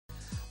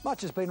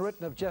Much has been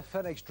written of Jeff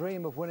Fenech's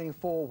dream of winning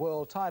 4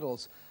 world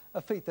titles,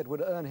 a feat that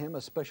would earn him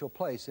a special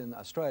place in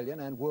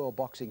Australian and world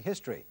boxing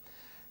history.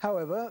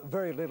 However,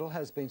 very little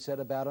has been said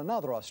about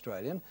another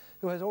Australian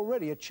who has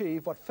already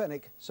achieved what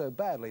Fenech so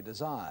badly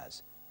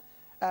desires.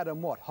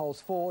 Adam Watt holds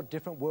 4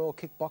 different world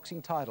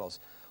kickboxing titles,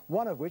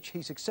 one of which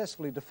he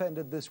successfully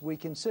defended this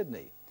week in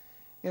Sydney.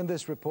 In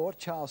this report,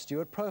 Charles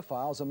Stewart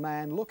profiles a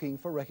man looking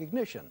for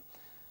recognition,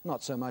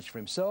 not so much for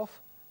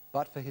himself,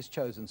 but for his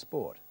chosen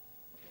sport.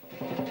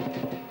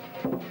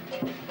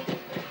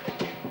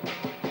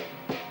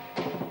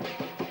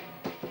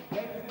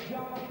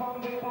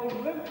 From the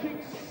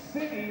Olympic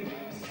City,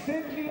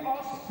 Sydney,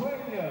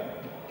 Australia,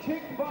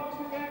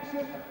 kickboxing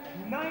action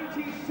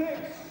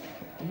 96.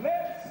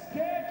 Let's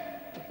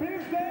get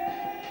business!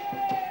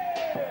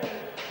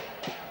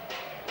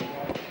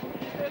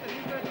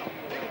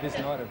 This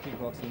night of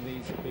kickboxing,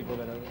 these people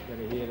that are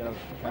here that have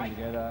come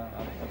together,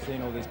 I've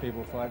seen all these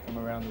people fight from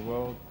around the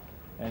world,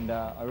 and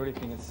I really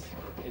think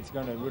it's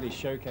going to really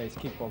showcase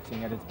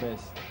kickboxing at its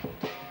best.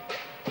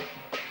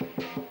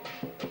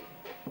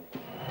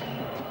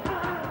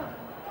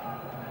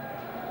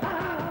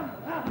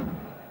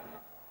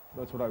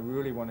 That's what I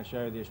really want to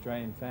show the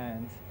Australian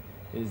fans,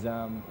 is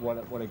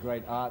what a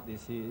great art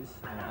this is,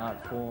 an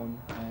art form,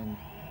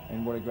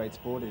 and what a great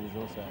sport it is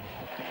also.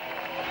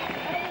 And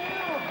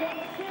now from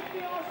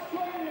Sydney,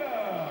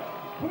 Australia,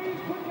 please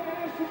put your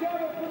hands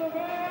together for the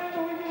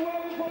man we've been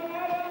waiting for,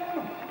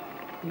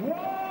 Adam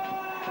Watt!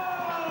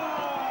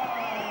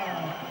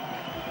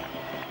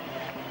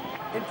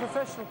 In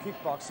professional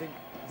kickboxing,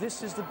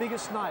 this is the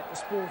biggest night the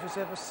sport has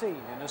ever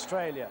seen in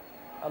Australia.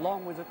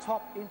 Along with the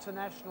top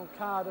international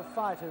card of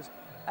fighters,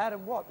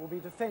 Adam Watt will be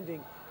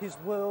defending his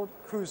World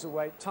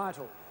Cruiserweight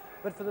title.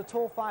 But for the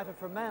tall fighter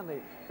from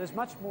Manly, there's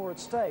much more at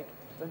stake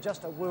than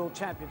just a World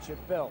Championship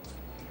belt.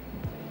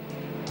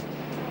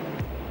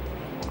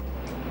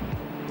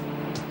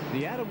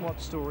 The Adam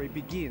Watt story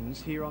begins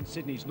here on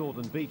Sydney's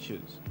northern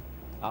beaches.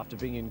 After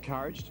being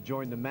encouraged to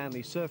join the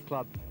Manly Surf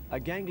Club, a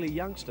gangly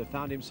youngster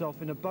found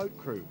himself in a boat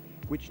crew,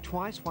 which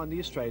twice won the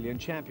Australian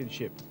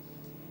Championship.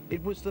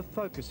 It was the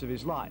focus of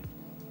his life.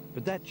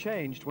 But that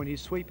changed when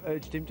his sweep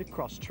urged him to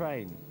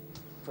cross-train.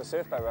 For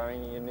surfboat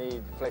rowing, you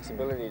need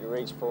flexibility to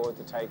reach forward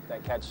to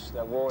catch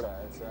that water.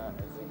 It's a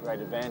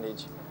great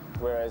advantage.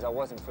 Whereas I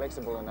wasn't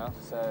flexible enough,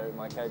 so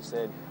my coach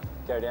said,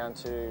 go down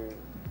to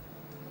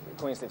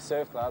Queenscliff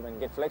Surf Club and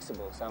get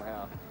flexible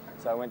somehow.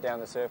 So I went down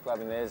to the surf club,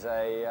 and there's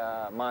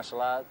a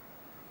martial art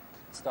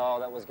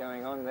style that was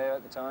going on there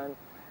at the time.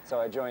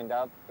 So I joined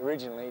up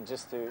originally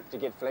just to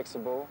get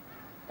flexible.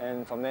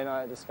 And from then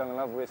I just fell in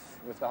love with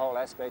the whole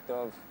aspect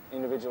of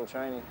individual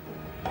training.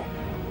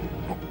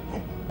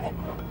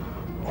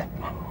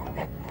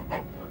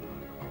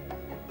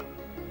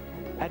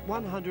 At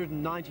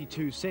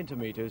 192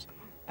 centimetres,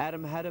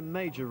 Adam had a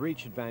major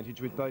reach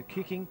advantage with both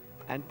kicking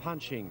and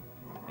punching,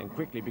 and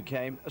quickly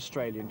became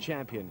Australian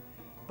champion.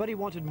 But he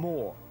wanted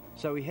more,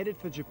 so he headed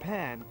for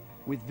Japan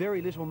with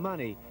very little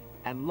money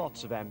and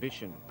lots of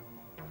ambition.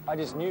 I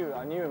knew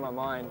in my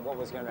mind what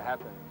was going to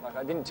happen. Like,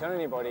 I didn't tell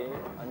anybody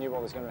I knew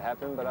what was going to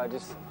happen, but I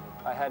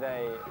had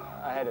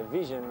a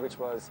vision, which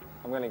was,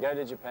 I'm going to go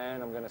to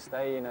Japan, I'm going to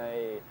stay in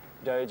a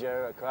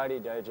dojo, a karate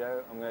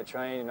dojo, I'm going to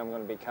train, and I'm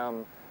going to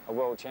become a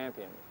world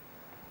champion.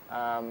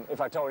 If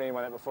I told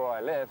anyone that before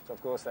I left,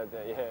 of course,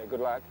 yeah,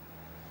 good luck.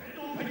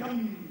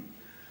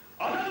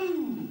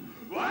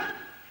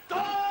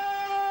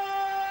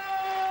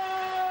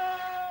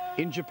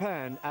 In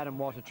Japan, Adam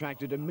Watt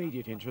attracted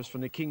immediate interest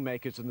from the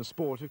kingmakers in the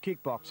sport of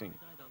kickboxing.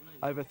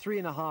 Over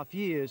 3.5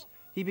 years,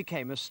 he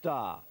became a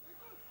star.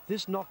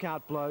 This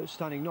knockout blow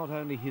stunning not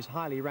only his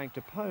highly ranked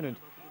opponent,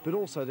 but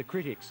also the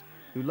critics,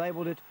 who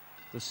labelled it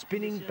the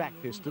spinning back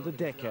fist of the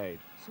decade.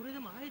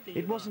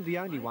 It wasn't the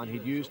only one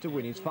he'd used to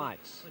win his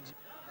fights.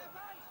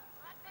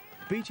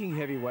 Beating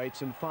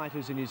heavyweights and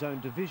fighters in his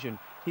own division,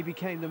 he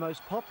became the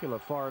most popular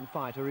foreign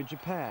fighter in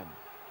Japan.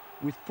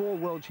 With 4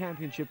 world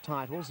championship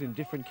titles in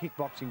different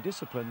kickboxing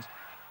disciplines,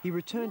 he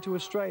returned to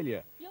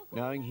Australia,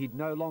 knowing he'd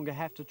no longer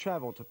have to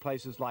travel to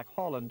places like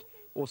Holland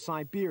or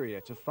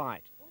Siberia to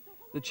fight.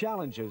 The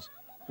challenges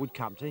would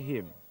come to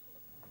him.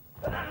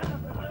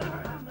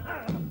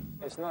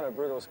 It's not a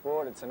brutal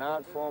sport, it's an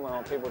art form. I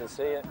want people to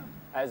see it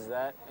as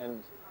that,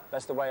 and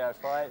that's the way I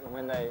fight. And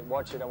when they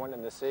watch it, I want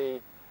them to see.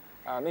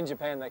 In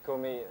Japan, they call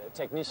me a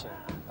technician,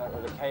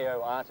 or the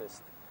KO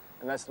artist.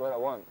 And that's what I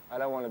want. I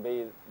don't want to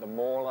be the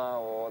mauler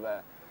or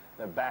the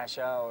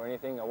basher or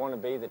anything. I want to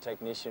be the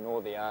technician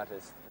or the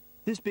artist.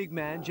 This big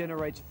man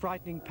generates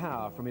frightening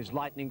power from his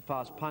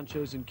lightning-fast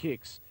punches and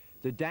kicks.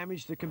 The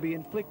damage that can be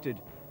inflicted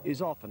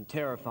is often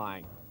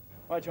terrifying.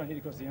 I try and hit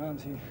across the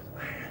arms here.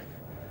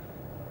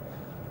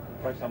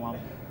 Break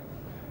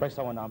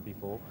someone arm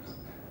before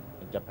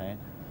in Japan.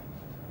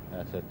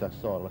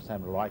 That's sort of the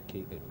same light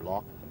kick, it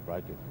blocked and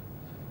broke it.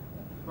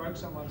 Broke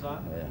someone's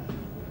arm? Yeah.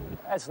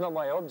 That's not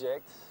my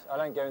object. I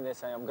don't go in there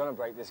saying, I'm going to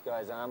break this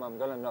guy's arm, I'm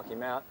going to knock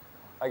him out.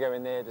 I go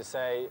in there to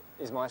say,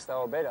 is my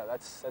style better?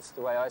 That's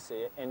the way I see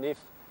it. And if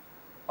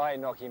I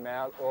knock him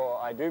out or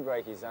I do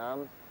break his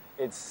arm,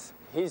 it's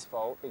his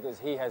fault because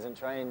he hasn't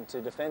trained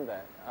to defend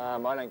that. I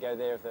don't go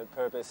there with the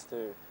purpose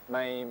to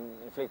maim,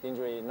 inflict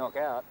injury and knock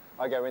out.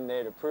 I go in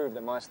there to prove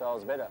that my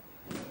style's better.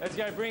 Let's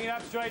go, bring it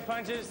up, straight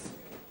punches.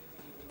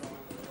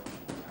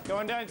 Go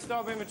on, don't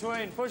stop in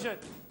between, push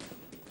it.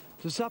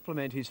 To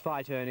supplement his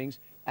fight earnings,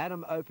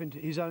 Adam opened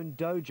his own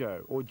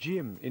dojo or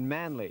gym in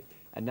Manly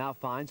and now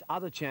finds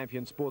other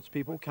champion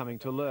sportspeople coming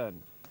to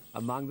learn.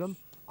 Among them,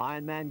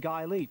 Ironman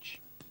Guy Leach,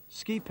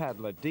 ski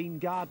paddler Dean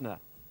Gardner,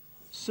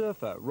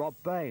 surfer Rob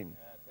Bain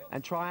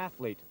and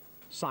triathlete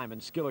Simon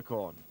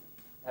Skillicorn.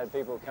 Had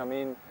people come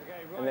in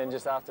and then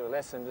just after a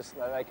lesson, just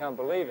they can't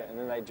believe it, and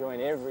then they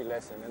join every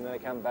lesson and then they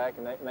come back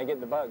and they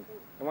get the bug.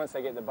 And once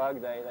they get the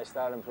bug, they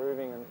start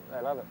improving and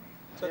they love it.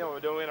 So what we're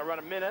doing, we're going to run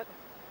a minute,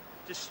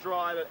 just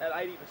strive at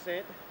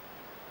 80%,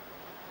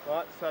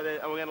 right? So then,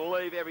 and we're going to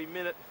leave every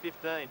minute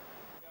 15.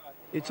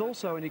 It's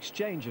also an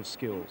exchange of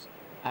skills.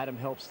 Adam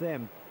helps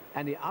them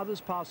and the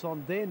others pass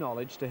on their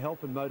knowledge to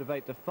help and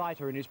motivate the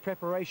fighter in his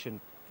preparation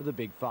for the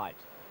big fight.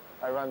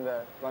 I run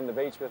the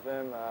beach with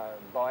them,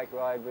 bike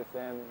ride with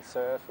them,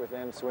 surf with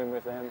them, swim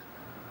with them.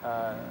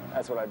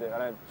 That's what I do. I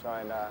don't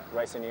try and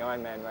race any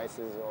Ironman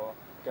races or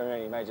go to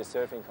any major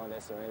surfing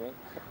contests or anything.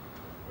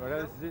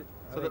 Right, this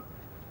is it.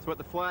 So what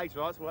the flags,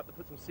 right? So we'll have to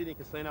put some Sydney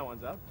Casino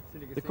ones up.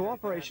 The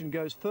cooperation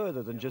goes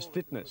further than just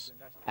fitness.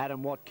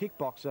 Adam Watt,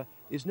 kickboxer,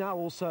 is now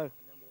also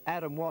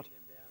Adam Watt,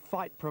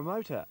 fight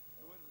promoter.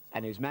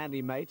 And his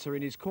Manly mates are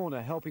in his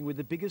corner helping with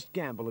the biggest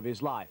gamble of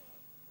his life.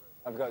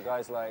 I've got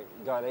guys like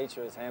Guy Leach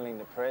who's handling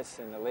the press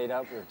and the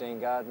lead-up with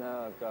Dean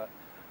Gardner. I've got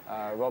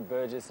Rob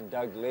Burgess and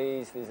Doug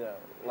Lees. These are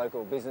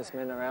local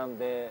businessmen around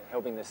there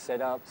helping the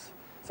setups.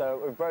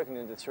 So we've broken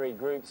into 3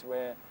 groups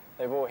where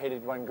they've all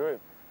headed one group.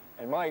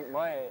 And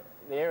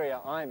the area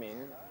I'm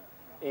in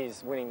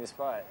is winning this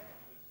fight.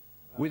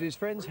 With his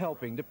friends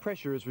helping, the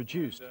pressure is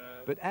reduced.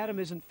 But Adam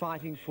isn't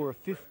fighting for a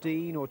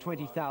 $15,000 or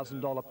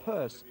 $20,000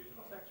 purse.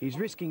 He's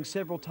risking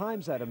several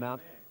times that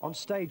amount on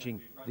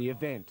staging the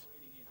event.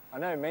 I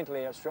know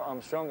mentally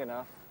I'm strong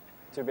enough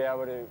to be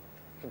able to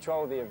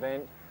control the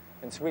event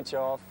and switch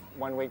off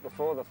 1 week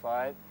before the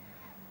fight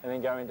and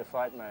then go into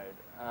fight mode.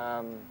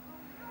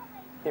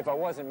 If I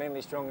wasn't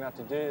mentally strong enough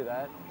to do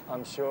that,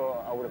 I'm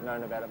sure I would have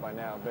known about it by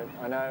now. But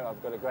I know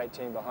I've got a great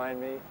team behind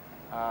me.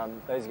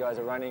 Those guys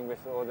are running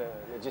with all the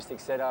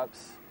logistic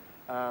setups.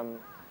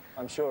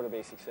 I'm sure it'll be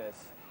a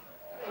success.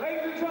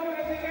 Ladies and gentlemen,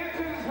 as he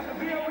enters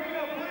the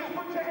arena, please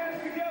put your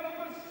hands together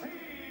for Steve.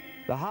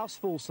 The house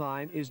full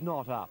sign is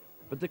not up,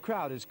 but the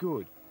crowd is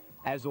good.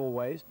 As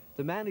always,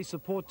 the Manly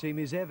support team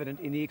is evident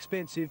in the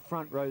expensive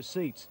front row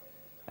seats,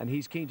 and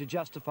he's keen to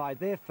justify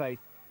their faith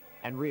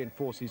and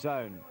reinforce his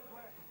own.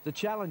 The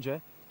challenger,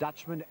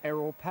 Dutchman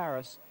Errol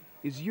Paris,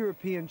 is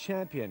European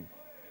champion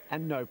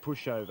and no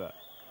pushover.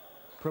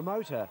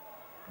 Promoter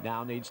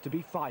now needs to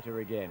be fighter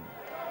again.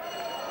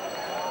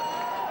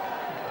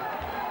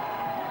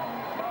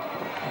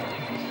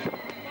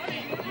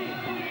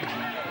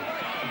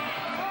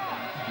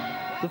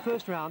 The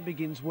first round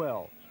begins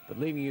well, but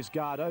leaving his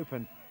guard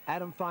open,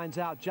 Adam finds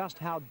out just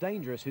how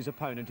dangerous his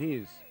opponent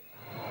is.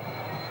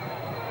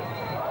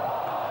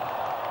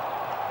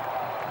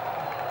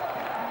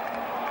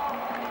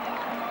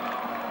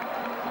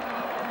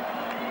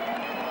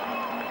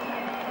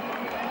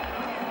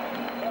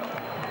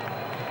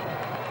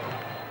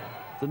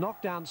 The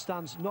knockdown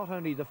stuns not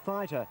only the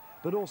fighter,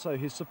 but also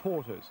his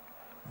supporters.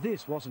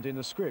 This wasn't in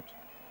the script,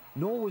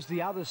 nor was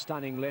the other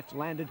stunning left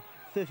landed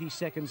 30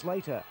 seconds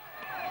later.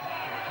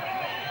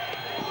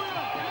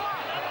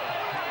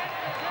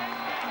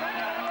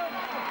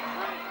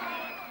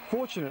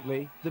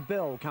 Fortunately, the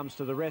bell comes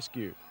to the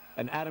rescue,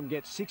 and Adam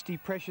gets 60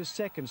 precious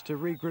seconds to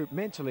regroup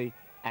mentally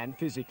and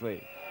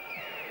physically.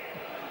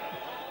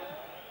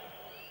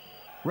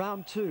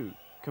 Round 2,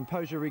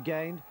 composure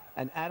regained,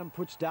 and Adam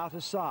puts doubt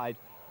aside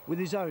with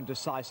his own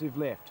decisive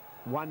left,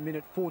 1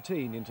 minute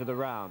 14 into the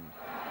round.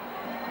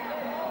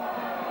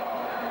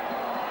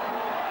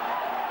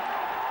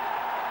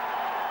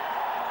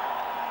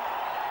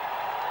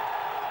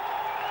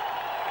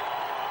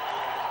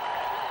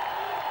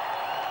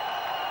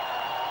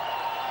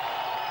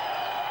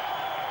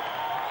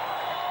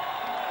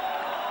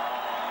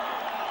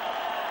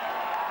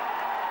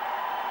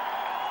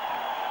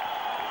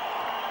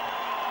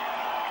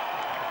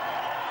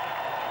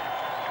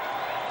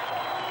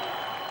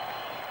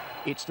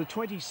 It's the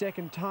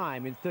 22nd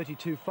time in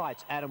 32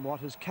 fights Adam Watt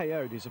has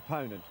KO'd his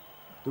opponent.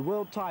 The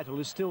world title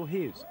is still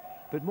his,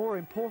 but more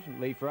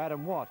importantly for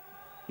Adam Watt,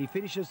 he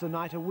finishes the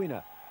night a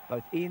winner,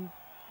 both in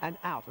and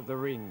out of the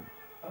ring.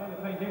 I'd like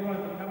to thank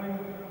everyone for coming.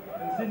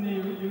 And Sydney,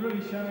 you're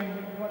really showing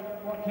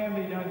what can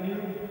be done here.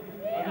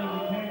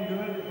 I think we can do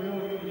it if we all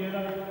get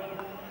together,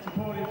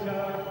 support each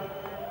other.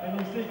 And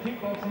you see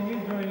kickboxing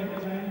is very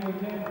entertaining. We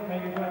can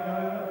make a great go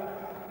of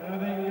it. And I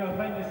think you've got to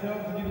thank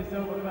yourselves and give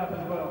yourself a clap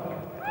as well.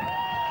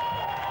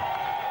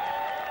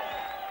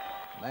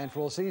 Man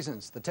for all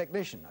seasons, the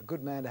technician, a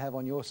good man to have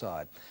on your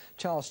side.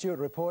 Charles Stewart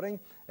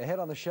reporting. Ahead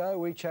on the show,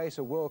 we chase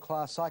a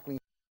world-class cycling